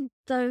bringing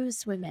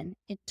those women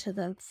into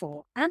the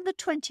fore, and the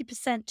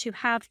 20% who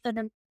have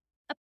a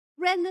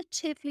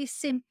relatively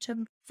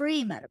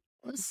symptom-free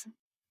menopause.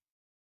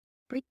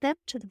 Bring them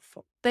to the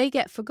fore. They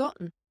get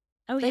forgotten.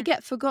 They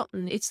get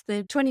forgotten. It's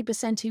the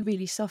 20% who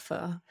really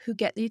suffer who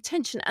get the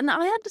attention. And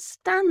I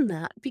understand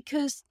that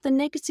because the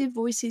negative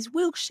voices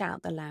will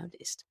shout the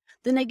loudest.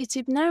 The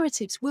negative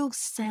narratives will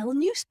sell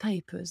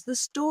newspapers.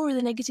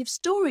 The negative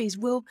stories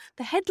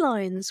the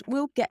headlines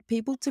will get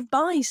people to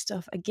buy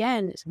stuff.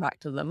 Again, it's back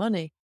to the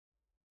money.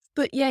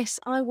 But yes,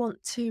 I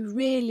want to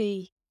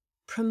really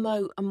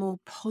promote a more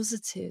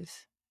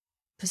positive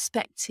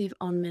perspective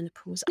on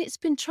menopause. It's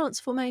been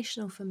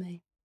transformational for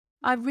me.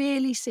 I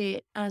really see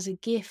it as a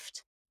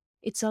gift.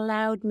 It's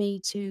allowed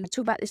me to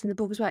talk about this in the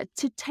book as well,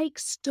 to take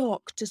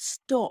stock, to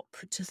stop,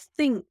 to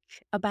think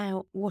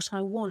about what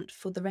I want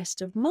for the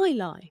rest of my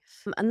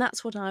life. And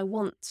that's what I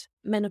want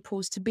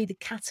menopause to be the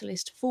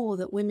catalyst for,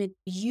 that women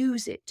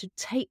use it to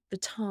take the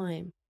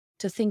time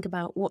to think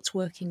about what's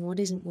working, what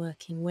isn't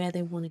working, where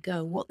they want to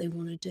go, what they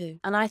want to do.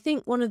 And I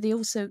think one of the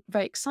also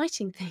very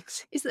exciting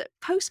things is that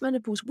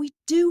post-menopause, we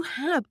do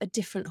have a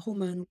different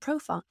hormonal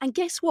profile. And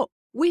guess what?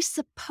 We're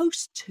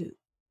supposed to.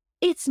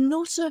 It's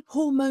not a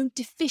hormone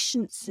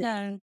deficiency.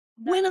 No.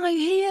 When I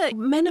hear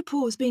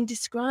menopause being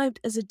described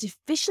as a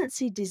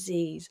deficiency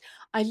disease,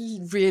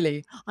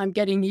 I'm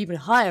getting even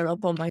higher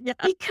up on my...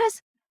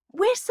 Because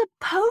we're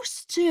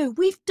supposed to.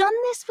 We've done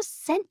this for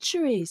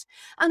centuries.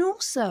 And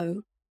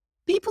also,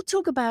 people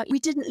talk about we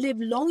didn't live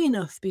long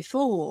enough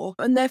before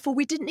and therefore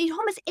we didn't need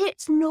hormones.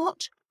 It's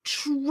not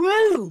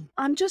true.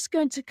 I'm just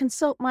going to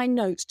consult my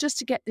notes just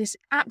to get this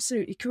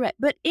absolutely correct.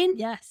 But in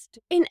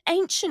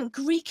ancient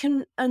Greek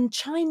and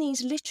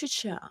Chinese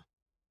literature,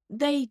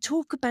 they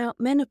talk about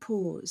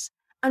menopause,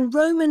 and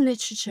Roman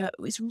literature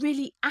is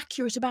really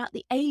accurate about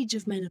the age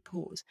of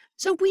menopause.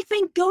 So we've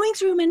been going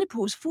through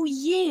menopause for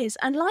years,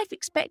 and life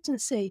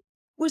expectancy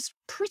was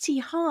pretty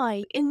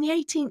high in the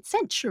 18th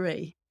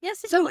century.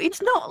 Yes, so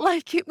it's not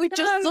like we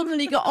just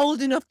suddenly got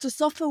old enough to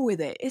suffer with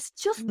it. It's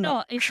just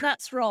not.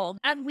 That's wrong.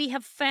 And we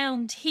have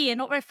found here,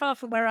 not very far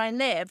from where I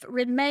live,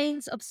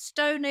 remains of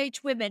Stone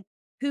Age women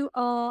who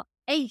are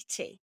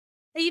 80.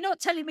 Are you not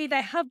telling me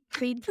they have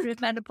been through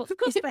menopause? Of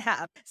course they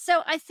have.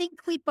 So I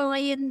think we buy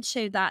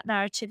into that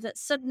narrative that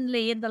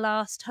suddenly in the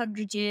last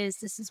 100 years,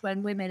 this is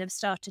when women have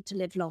started to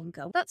live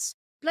longer. That's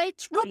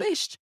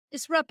rubbish.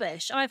 It's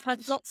rubbish. I've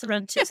had lots of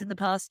relatives in the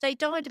past. They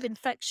died of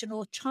infection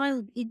or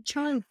in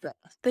childbirth.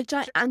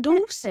 And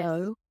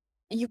also,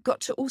 you've got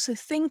to also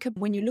think of,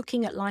 when you're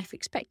looking at life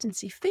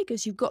expectancy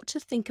figures, you've got to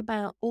think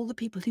about all the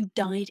people who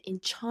died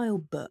in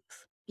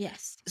childbirth.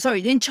 Yes.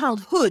 Sorry, in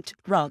childhood,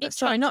 rather.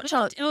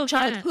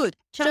 Childhood.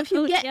 So if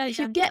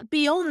you get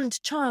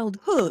beyond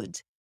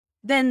childhood,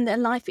 then the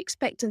life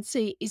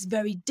expectancy is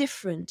very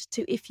different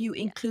to if you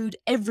include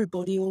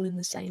everybody all in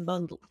the same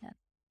bundle. Yeah.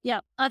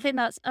 Yeah, I think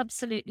that's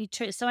absolutely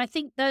true. So I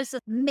think those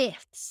are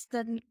myths,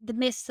 the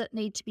myths that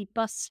need to be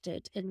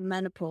busted in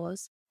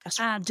menopause. That's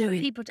what I'm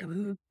doing. People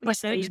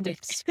Bust those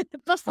myths.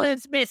 bust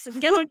those myths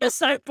and get on your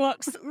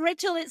soapbox.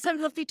 Rachel, it's so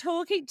lovely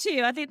talking to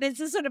you. I think there's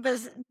a sort of a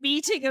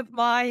meeting of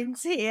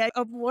minds here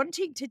of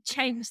wanting to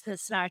change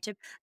this narrative.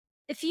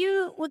 If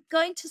you were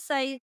going to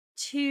say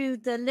to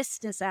the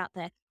listeners out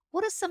there,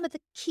 what are some of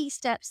the key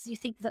steps you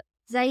think that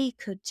they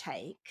could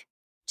take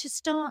to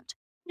start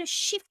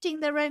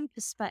shifting their own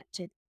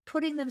perspective,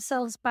 putting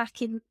themselves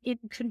back in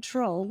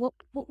control?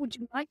 What would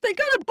you like? They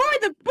got to buy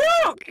the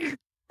book!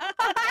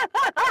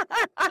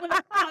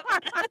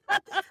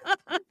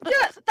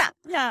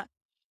 Yeah.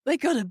 They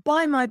got to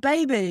buy my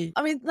baby.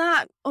 I mean,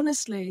 that,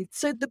 honestly.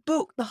 So the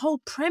whole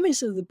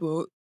premise of the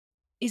book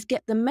is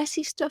get the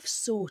messy stuff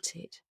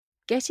sorted,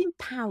 get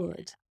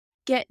empowered,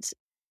 get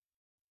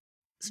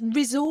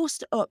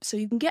resourced up so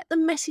you can get the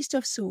messy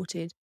stuff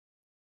sorted.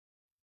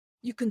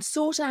 You can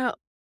sort out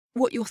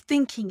what your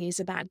thinking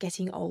is about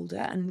getting older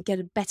and get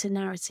a better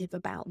narrative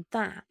about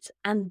that,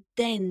 and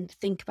then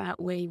think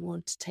about where you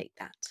want to take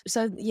that.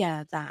 So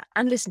yeah, that,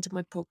 and listen to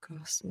my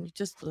podcast and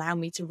just allow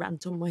me to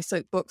rant on my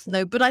soapbox.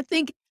 No, but I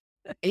think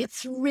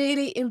it's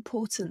really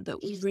important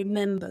that we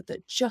remember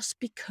that just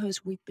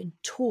because we've been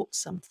taught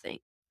something,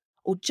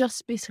 or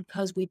just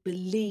because we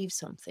believe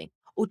something,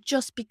 or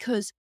just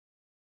because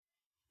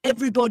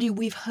everybody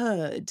we've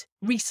heard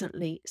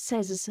recently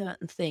says a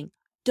certain thing,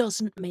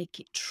 doesn't make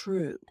it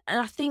true. And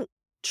I think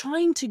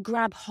trying to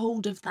grab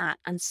hold of that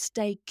and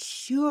stay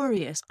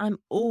curious, I'm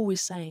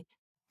always saying,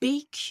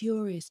 be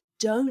curious.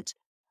 Don't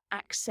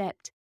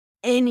accept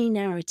any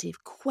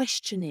narrative.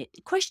 Question it.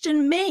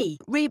 Question me.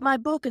 Read my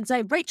book and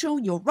say, Rachel,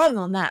 you're wrong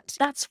on that.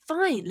 That's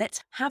fine.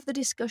 Let's have the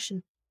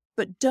discussion.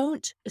 But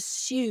don't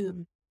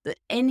assume that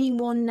any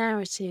one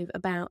narrative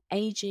about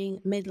aging,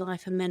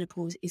 midlife, and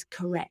menopause is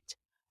correct,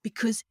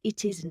 because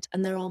it isn't.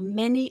 And there are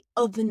many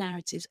other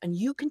narratives, and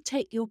you can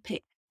take your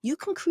pick. You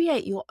can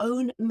create your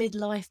own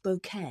midlife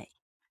bouquet.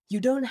 You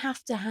don't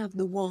have to have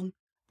the one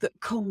that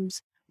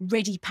comes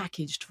ready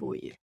packaged for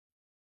you.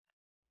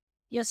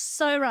 You're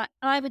so right.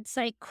 I would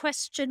say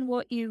question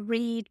what you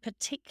read,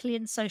 particularly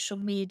in social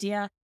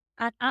media,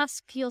 and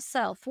ask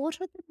yourself, what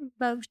are the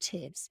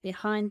motives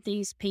behind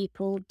these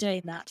people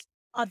doing that?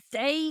 Are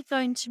they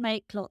going to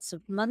make lots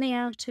of money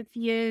out of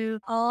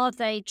you? Are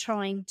they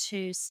trying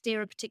to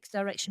steer a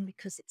particular direction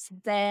because it's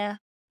their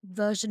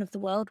version of the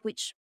world,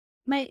 which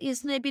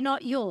is maybe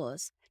not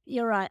yours?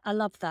 You're right. I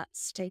love that.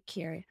 Stay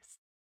curious.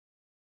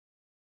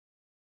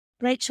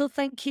 Rachel,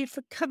 thank you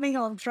for coming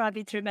on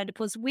Thriving Through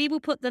Menopause. We will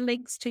put the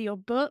links to your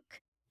book,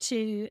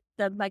 to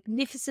the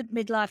Magnificent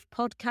Midlife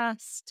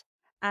podcast,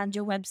 and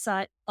your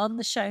website on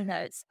the show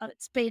notes.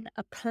 It's been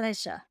a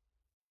pleasure.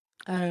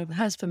 It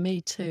has for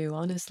me too,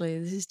 honestly.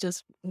 This is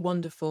just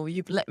wonderful.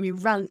 You've let me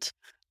rant.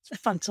 It's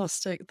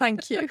fantastic.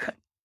 Thank you.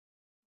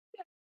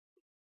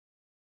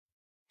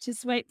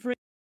 Just wait for it.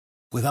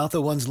 Without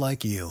the ones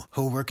like you,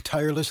 who work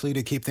tirelessly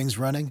to keep things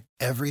running,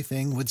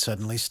 everything would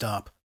suddenly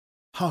stop.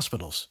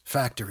 Hospitals,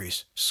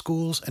 factories,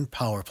 schools, and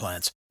power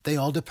plants, they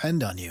all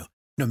depend on you.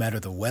 No matter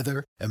the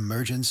weather,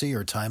 emergency,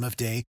 or time of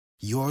day,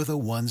 you're the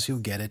ones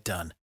who get it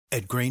done.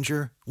 At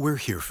Grainger, we're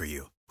here for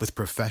you with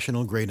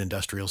professional-grade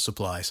industrial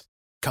supplies.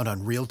 Count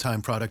on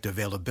real-time product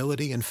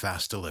availability and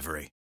fast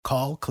delivery.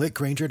 Call, click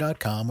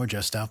Grainger.com, or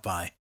just stop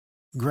by.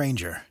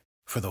 Grainger,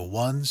 for the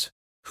ones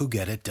who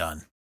get it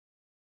done.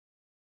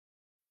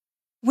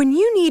 When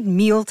you need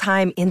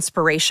mealtime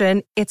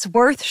inspiration, it's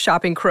worth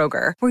shopping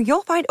Kroger, where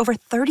you'll find over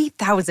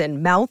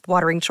 30,000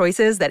 mouth-watering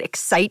choices that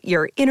excite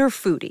your inner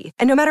foodie.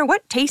 And no matter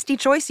what tasty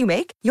choice you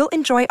make, you'll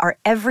enjoy our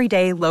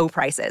everyday low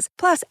prices,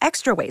 plus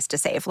extra ways to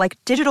save, like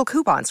digital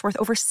coupons worth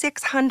over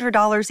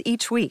 $600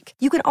 each week.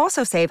 You can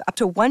also save up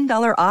to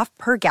 $1 off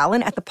per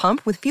gallon at the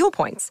pump with fuel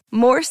points.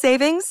 More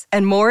savings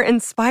and more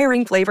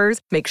inspiring flavors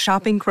make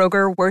shopping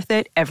Kroger worth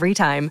it every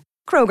time.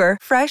 Kroger,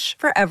 fresh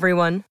for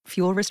everyone.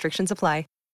 Fuel restrictions apply.